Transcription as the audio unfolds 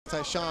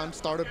Taishan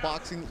started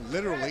boxing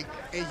literally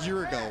a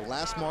year ago.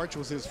 Last March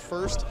was his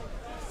first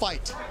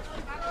fight.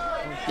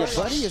 Yeah,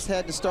 Buddy has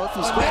had to start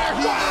from scratch. There he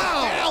is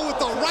down with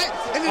the right,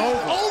 and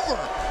it's over.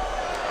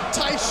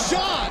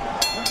 Taishan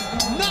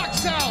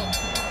knocks out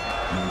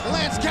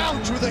Lance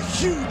Gouch with a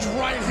huge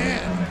right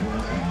hand.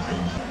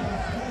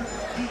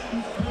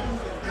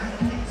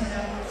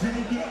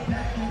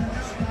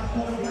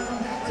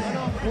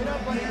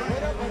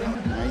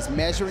 Now he's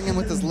measuring him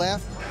with his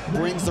left,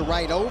 brings the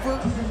right over,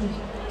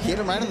 hit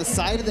him right on the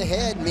side of the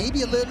head,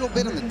 maybe a little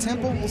bit on the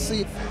temple. We'll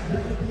see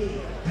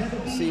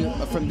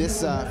from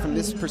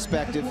this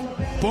perspective.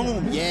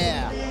 Boom,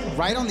 yeah,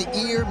 right on the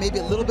ear, maybe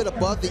a little bit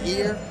above the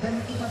ear.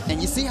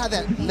 And you see how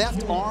that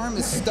left arm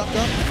is stuck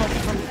up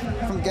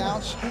from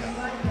Gouch?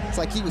 It's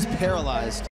like he was paralyzed.